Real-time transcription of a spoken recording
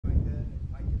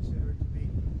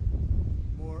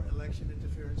election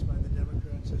interference by the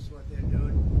Democrats. That's what they're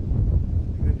doing.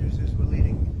 The good news is we're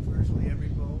leading virtually every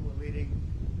poll. We're leading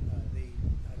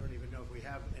I don't even know if we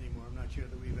have anymore. I'm not sure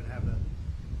that we even have a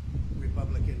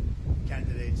Republican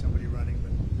candidate, somebody running,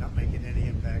 but not making any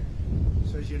impact.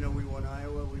 So as you know, we won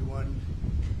Iowa, we won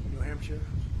New Hampshire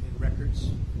in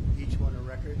records, each one a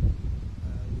record.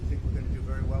 We think we're going to do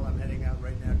very well. I'm heading out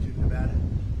right now to Nevada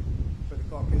for the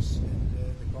caucus and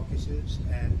the caucuses,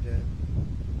 and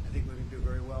I think we're going to do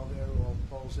very well there. All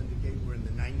polls indicate we're in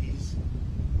the 90s,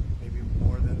 maybe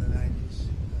more than the 90s.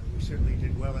 We certainly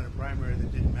did well in a primary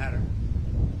that didn't matter.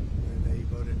 They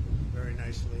voted very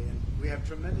nicely, and we have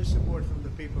tremendous support from the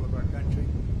people of our country.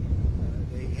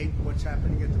 They hate what's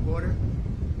happening at the border.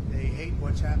 They hate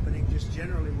what's happening just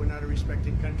generally. We're not a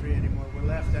respected country anymore. We're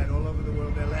laughed at all over the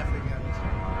world. They're laughing at us.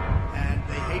 And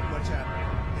they hate what's happening.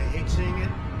 They hate seeing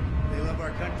it. They love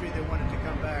our country. They want it to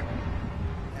come back.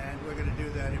 And we're going to do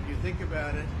that. If you think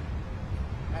about it,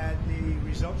 had the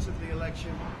results of the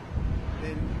election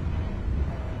been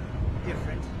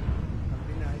different, that would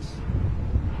be nice.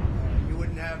 You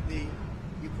wouldn't have the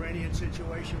Ukrainian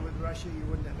situation with Russia. You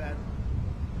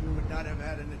would not have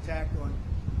had an attack on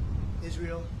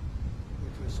Israel,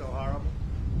 which was so horrible.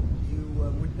 You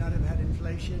would not have had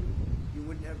inflation. You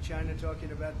wouldn't have China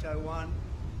talking about Taiwan.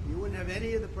 You wouldn't have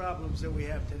any of the problems that we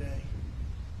have today.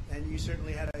 And you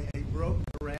certainly had a broke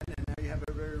Iran, and now you have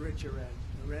a very rich Iran.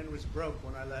 Iran was broke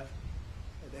when I left.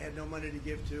 They had no money to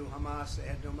give to Hamas. They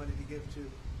had no money to give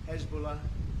to Hezbollah.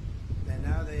 And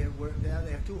now they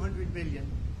have 200 billion.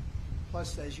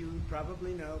 Plus, as you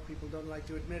probably know, people don't like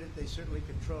to admit it, they certainly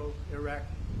control Iraq.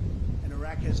 And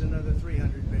Iraq has another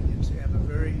 300 billion. So you have a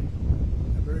very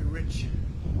rich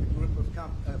group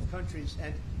of countries.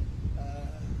 And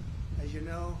as you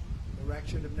know, Iraq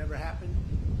should have never happened.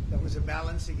 That was a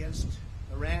balance against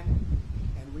Iran,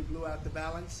 and we blew out the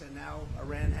balance, and now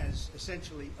Iran has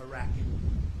essentially Iraq.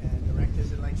 And Iraq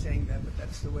doesn't like saying that, but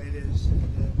that's the way it is.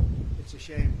 And it's a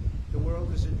shame. The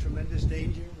world is in tremendous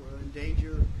danger. We're in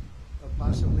danger of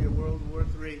possibly a World War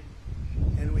III.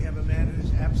 And we have a man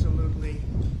who's absolutely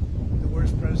the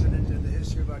worst president in the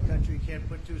history of our country. He can't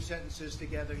put two sentences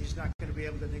together. He's not going to be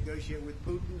able to negotiate with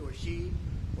Putin or Xi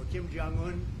or Kim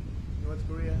Jong-un, North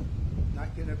Korea.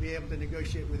 Not going to be able to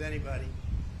negotiate with anybody.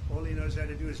 All he knows how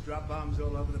to do is drop bombs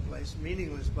all over the place,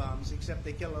 meaningless bombs, except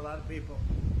they kill a lot of people.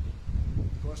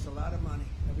 It costs a lot of money.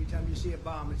 Every time you see a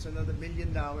bomb, it's another $1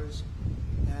 million,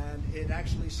 and it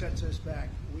actually sets us back.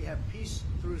 We have peace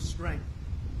through strength.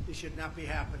 This should not be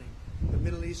happening. The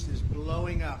Middle East is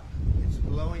blowing up. It's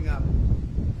blowing up.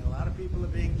 And a lot of people are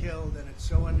being killed, and it's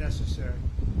so unnecessary.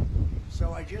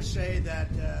 So I just say that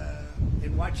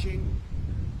in watching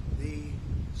the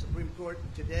Supreme Court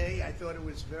today, I thought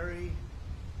it's a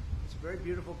very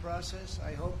beautiful process.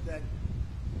 I hope that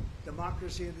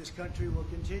democracy in this country will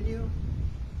continue.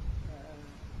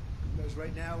 Because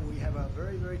right now we have a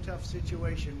very, very tough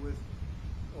situation with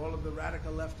all of the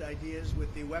radical left ideas,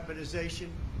 with the weaponization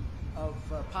of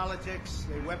politics.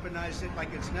 They weaponize it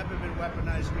like it's never been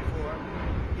weaponized before.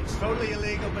 It's totally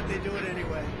illegal, but they do it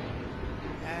anyway.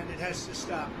 And it has to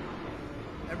stop.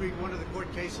 Every one of the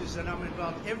court cases that I'm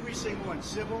involved, every single one,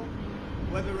 civil,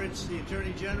 whether it's the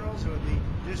attorney generals or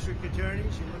the district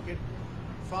attorneys. You look at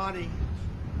Fani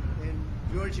in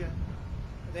Georgia.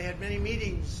 They had many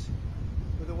meetings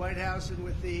with the White House and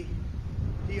with the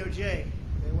DOJ.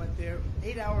 They went there,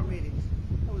 8-hour meetings.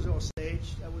 That was all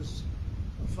staged. That was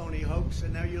a phony hoax.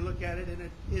 And now you look at it, and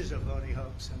it is a phony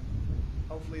hoax. And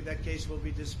hopefully that case will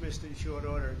be dismissed in short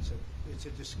order. It's a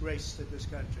disgrace to this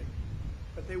country.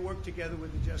 But they work together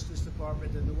with the Justice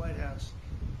Department and the White House,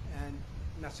 and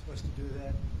not supposed to do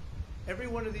that. Every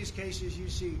one of these cases you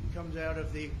see comes out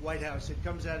of the White House. It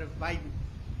comes out of Biden.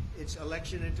 It's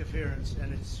election interference,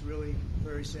 and it's really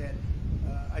very sad.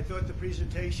 I thought the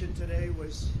presentation today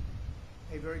was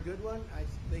a very good one. I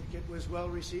think it was well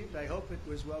received. I hope it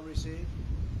was well received.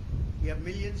 You have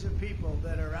millions of people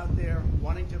that are out there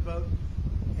wanting to vote,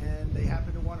 and they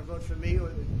happen to want to vote for me or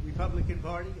the Republican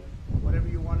Party, or whatever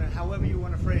you want to, however you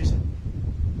want to phrase it.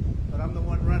 But I'm the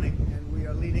one running, and we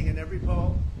are leading in every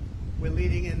poll. We're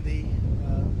leading in the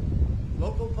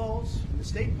local polls, in the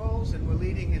state polls, and we're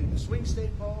leading in the swing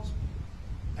state polls,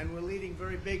 and we're leading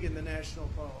very big in the national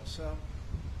polls. So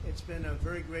it's been a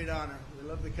very great honor. We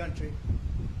love the country.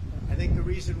 I think the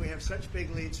reason we have such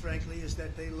big leads, frankly, is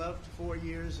that they loved 4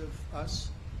 years of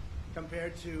us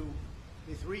compared to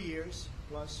the 3 years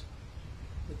plus,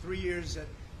 the 3 years that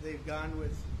they've gone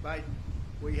with Biden,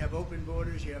 where you have open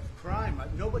borders, you have crime.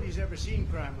 Nobody's ever seen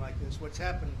crime like this, what's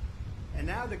happening. And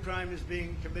now the crime is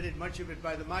being committed, much of it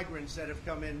by the migrants that have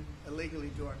come in illegally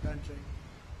to our country.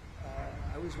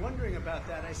 I was wondering about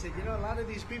that. I said, you know, a lot of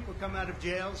these people come out of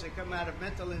jails, they come out of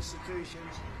mental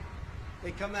institutions,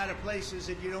 they come out of places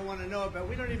that you don't want to know about.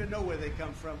 We don't even know where they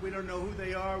come from. We don't know who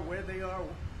they are, where they are.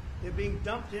 They're being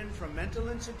dumped in from mental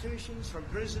institutions, from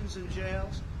prisons and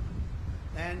jails,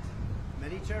 and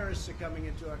many terrorists are coming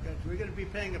into our country. We're going to be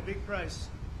paying a big price.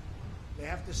 They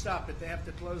have to stop it. They have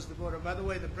to close the border. By the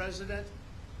way, the president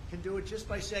can do it just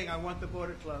by saying, I want the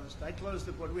border closed. I closed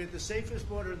the border. We had the safest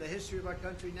border in the history of our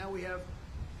country. Now we have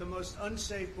the most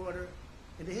unsafe border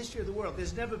in the history of the world.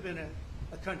 There's never been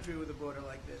a country with a border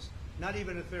like this, not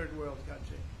even a third world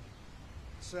country.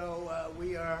 So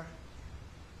we are,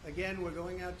 again, we're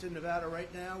going out to Nevada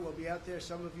right now. We'll be out there.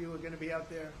 Some of you are going to be out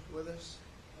there with us.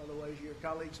 Otherwise, your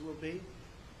colleagues will be.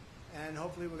 And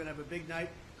hopefully we're going to have a big night,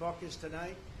 caucus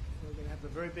tonight. We're going to have a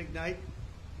very big night.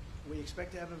 We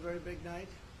expect to have a very big night.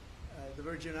 The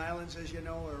Virgin Islands, as you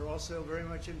know, are also very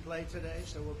much in play today,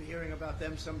 so we'll be hearing about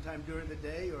them sometime during the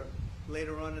day or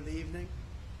later on in the evening.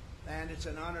 And it's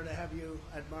an honor to have you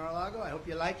at Mar-a-Lago. I hope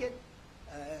you like it.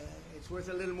 It's worth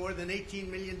a little more than $18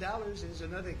 million. There's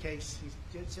another case.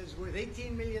 It says it's worth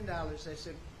 $18 million. I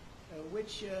said,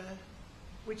 which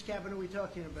cabin are we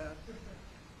talking about?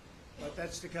 But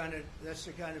that's the kind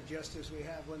of justice we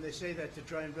have. When they say that to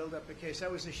try and build up a case,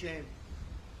 that was a shame.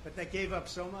 But that gave up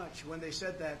so much. When they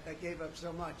said that, that gave up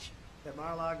so much that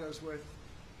Mar-a-Lago's worth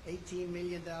 $18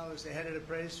 million. They had it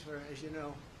appraised for, as you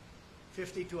know,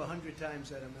 50 to 100 times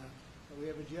that amount. But we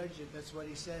have a judge, and that's what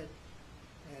he said.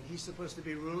 And he's supposed to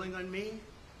be ruling on me.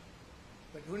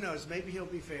 But who knows? Maybe he'll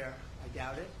be fair. I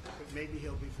doubt it, but maybe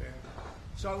he'll be fair.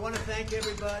 So I want to thank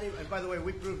everybody. And by the way,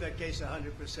 we proved that case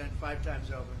 100%, 5 times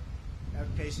over. That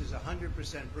case is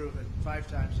 100% proven,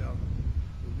 5 times over.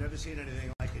 We've never seen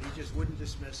anything like it. He just wouldn't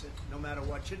dismiss it, no matter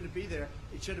what. Shouldn't it be there?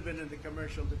 It should have been in the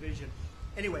commercial division.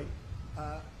 Anyway,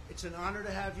 it's an honor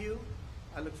to have you.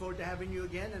 I look forward to having you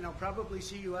again, and I'll probably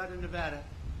see you out in Nevada.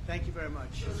 Thank you very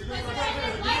much. The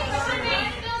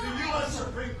U.S.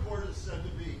 Supreme Court is said to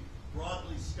be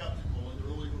broadly skeptical in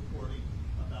early reporting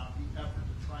about the effort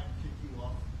to try and kick you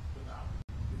off the ballot.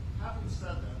 Having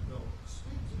said that, though,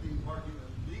 speak to the argument,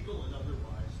 legal and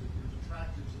otherwise, that your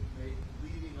detractors have made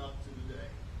leading up to today.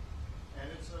 And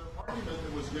it's an argument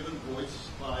that was given voice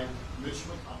by Mitch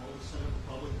McConnell, the Senate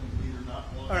Republican leader, not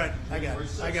long All right, after January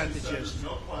 6th. I got the said gist. There's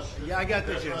no question Yeah, I got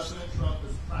the that gist. President Trump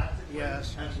is practically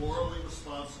Yes. and morally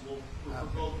responsible for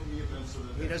provoking the events of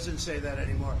the day. He doesn't say that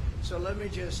anymore. So let me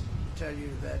just tell you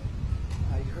that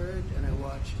I heard and I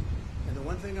watched. And the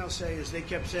one thing I'll say is they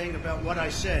kept saying about what I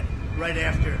said right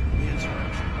after the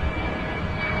insurrection.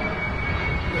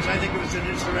 Because I think it was an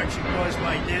insurrection caused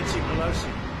by Nancy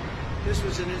Pelosi. This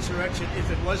was an insurrection, if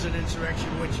it was an insurrection,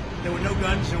 which there were no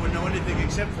guns, there were no anything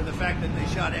except for the fact that they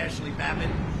shot Ashley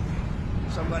Babbitt.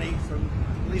 Somebody from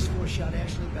the police force shot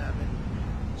Ashley Babbitt.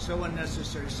 So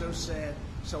unnecessary, so sad,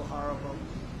 so horrible.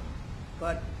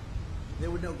 But there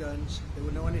were no guns, there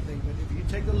were no anything. But if you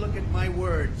take a look at my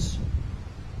words,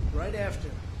 right after,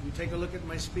 you take a look at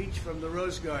my speech from the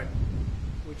Rose Garden,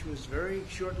 which was very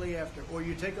shortly after, or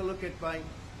you take a look at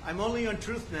I'm only on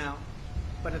Truth now,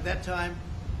 but at that time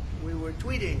we were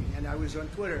tweeting and I was on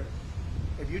Twitter.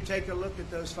 If you take a look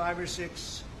at those 5 or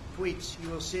 6 tweets, you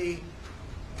will see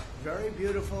very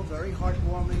beautiful, very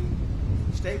heartwarming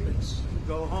statements.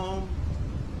 Go home,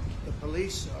 the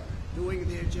police are doing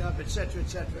their job, etc.,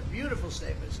 etc. Beautiful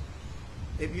statements.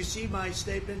 If you see my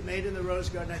statement made in the Rose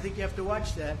Garden, I think you have to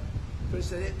watch that, because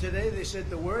today they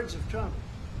said the words of Trump.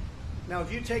 Now,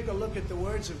 if you take a look at the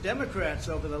words of Democrats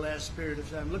over the last period of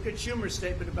time, look at Schumer's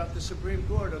statement about the Supreme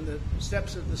Court on the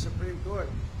steps of the Supreme Court.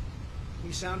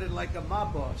 He sounded like a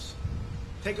mob boss.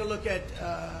 Take a look at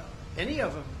any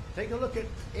of them. Take a look at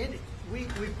any. We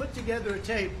put together a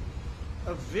tape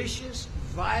of vicious,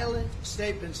 violent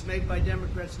statements made by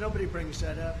Democrats. Nobody brings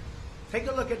that up. Take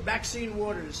a look at Maxine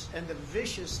Waters and the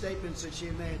vicious statements that she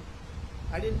made.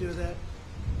 I didn't do that.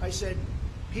 I said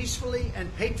peacefully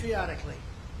and patriotically.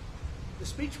 The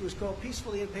speech was called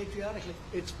Peacefully and Patriotically.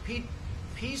 It's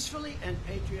peacefully and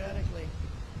patriotically.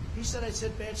 He said I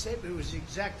said bad statement. It was the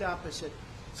exact opposite.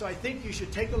 So I think you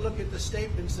should take a look at the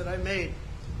statements that I made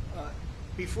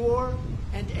before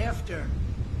and after,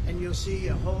 and you'll see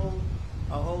a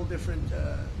whole different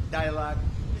dialogue.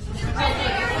 Mr.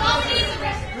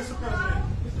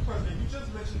 President, you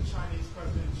just mentioned Chinese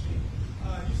President Xi.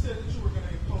 You said that you were going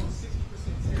to impose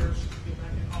 60% tariffs should you get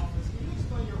back in office. Can you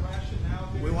explain your rationale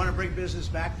there? We want to bring business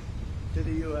back to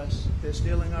the U.S. They're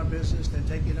stealing our business. They're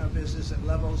taking our business at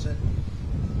levels that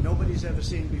nobody's ever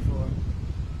seen before.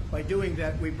 By doing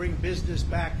that, we bring business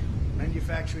back,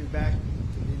 manufacturing back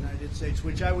to the United States,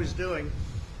 which I was doing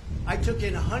I took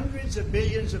in hundreds of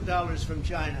billions of dollars from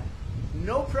China.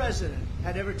 No president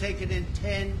had ever taken in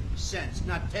 10 cents,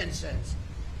 not 10 cents.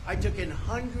 I took in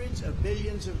hundreds of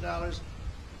billions of dollars,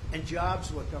 and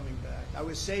jobs were coming back. I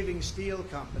was saving steel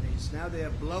companies. Now they're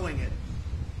blowing it.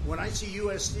 When I see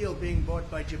U.S. steel being bought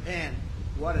by Japan,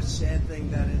 what a sad thing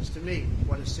that is to me.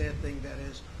 What a sad thing that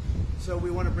is. So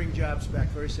we want to bring jobs back.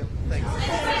 Very simple. Thank you.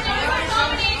 President,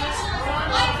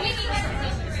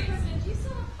 do you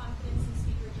still have confidence in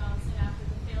Speaker Johnson after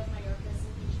the failed Mayorkas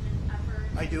impeachment effort?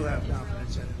 I do have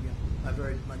confidence in him. Yeah, I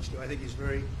very much do. I think he's a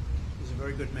very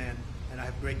good man, and I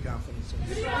have great confidence in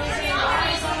him. Why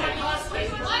is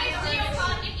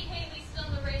Nikki Haley still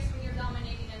in the race when you're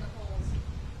dominating in the polls?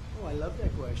 Oh, I love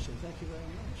that question. Thank you very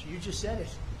much. You just said it.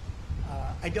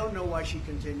 I don't know why she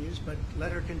continues, but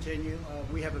let her continue.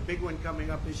 We have a big one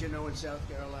coming up, as you know, in South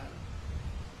Carolina,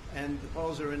 and the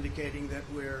polls are indicating that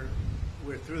we're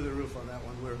through the roof on that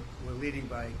one. We're leading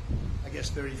by, I guess,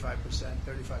 35%,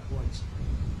 35 points.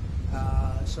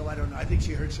 So I don't know. I think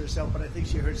she hurts herself, but I think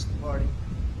she hurts the party,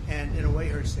 and in a way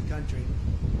hurts the country.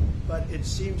 But it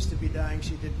seems to be dying.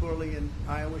 She did poorly in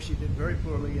Iowa. She did very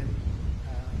poorly in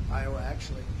Iowa,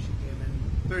 actually. She came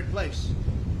in third place.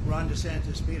 Ron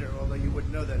DeSantis beat her, although you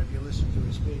wouldn't know that if you listened to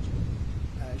her speech.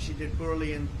 She did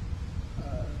poorly in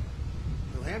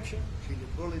New Hampshire. She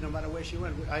did poorly no matter where she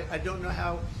went. I don't know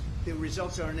how the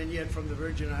results aren't in yet from the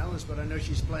Virgin Islands, but I know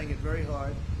she's playing it very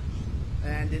hard.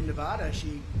 And in Nevada,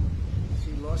 she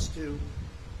lost to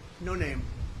no name.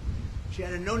 She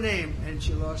had a no name, and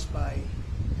she lost by,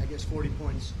 I guess, 40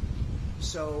 points.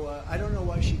 So I don't know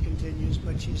why she continues,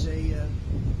 but she's a,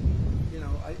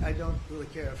 I don't really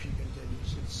care if she continues.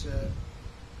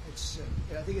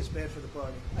 I think it's bad for the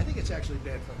party. I think it's actually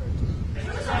bad for her too.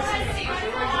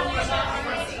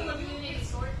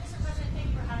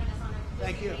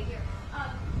 Thank you. Given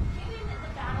that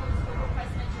the battle is over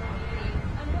presidential immunity,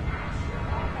 I'm not sure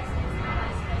all presidents and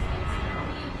vice presidents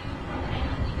will be immune from any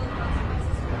legal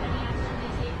consequences for any action they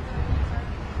take during their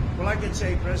term. Well, I can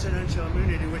say presidential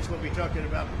immunity, which we'll be talking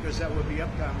about because that will be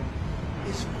upcoming,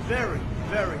 is very,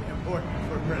 very important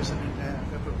for a president to have.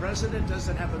 If a president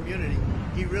doesn't have immunity,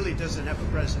 he really doesn't have a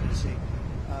presidency.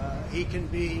 He can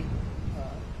be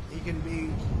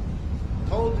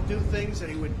told to do things that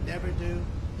he would never do.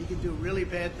 He can do really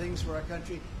bad things for our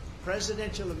country.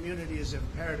 Presidential immunity is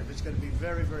imperative. It's going to be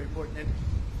very, very important. And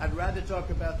I'd rather talk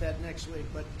about that next week.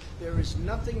 But there is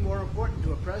nothing more important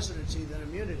to a presidency than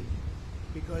immunity,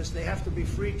 because they have to be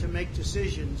free to make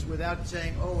decisions without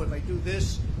saying, oh, if I do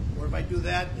this or if I do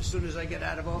that, as soon as I get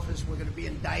out of office, we're going to be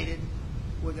indicted.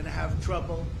 We're going to have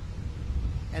trouble.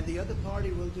 And the other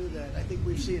party will do that. I think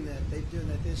we've seen that. They've done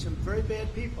that. There's some very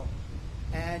bad people.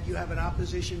 And you have an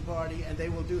opposition party, and they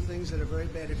will do things that are very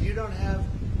bad. If you don't have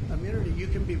immunity, you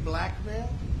can be blackmailed.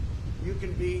 You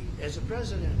can be, as a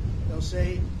president, they'll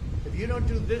say, if you don't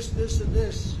do this, this, and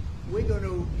this, we're going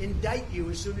to indict you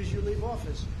as soon as you leave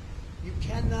office. You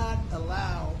cannot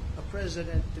allow a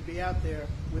president to be out there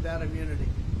without immunity.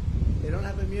 They don't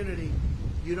have immunity.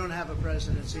 You don't have a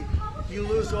presidency. You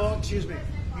lose all. Excuse me.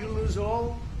 You lose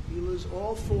all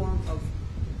form of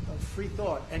free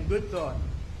thought and good thought,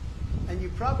 and you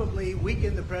probably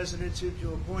weaken the presidency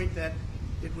to a point that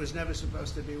it was never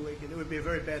supposed to be weakened. It would be a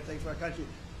very bad thing for our country.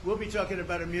 We'll be talking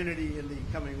about immunity in the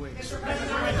coming weeks. How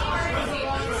confident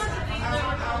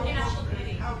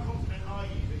are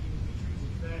you that you will be treated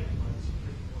fairly by the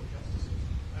Supreme Court justices?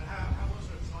 And how much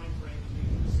of a time frame do you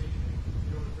need to see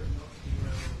in order for it not to be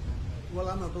relevant? Well,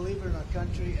 I'm a believer in our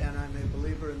country, and I'm a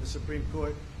believer in the Supreme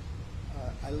Court.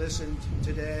 I listened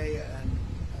today, and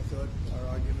I thought our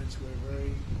arguments were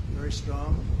very, very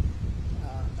strong.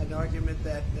 An argument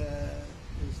that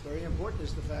is very important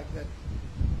is the fact that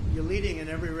you're leading in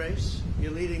every race,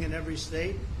 you're leading in every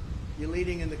state, you're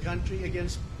leading in the country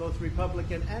against both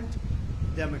Republican and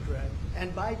Democrat.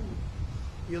 And Biden,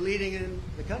 you're leading in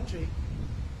the country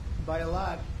by a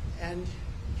lot. And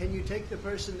can you take the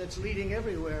person that's leading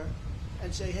everywhere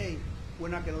and say, hey, we're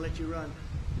not going to let you run?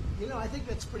 You know, I think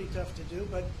that's pretty tough to do,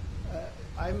 but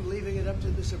I'm leaving it up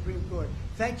to the Supreme Court.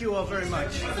 Thank you all very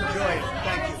much. Enjoy it.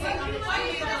 Thank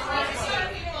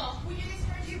you.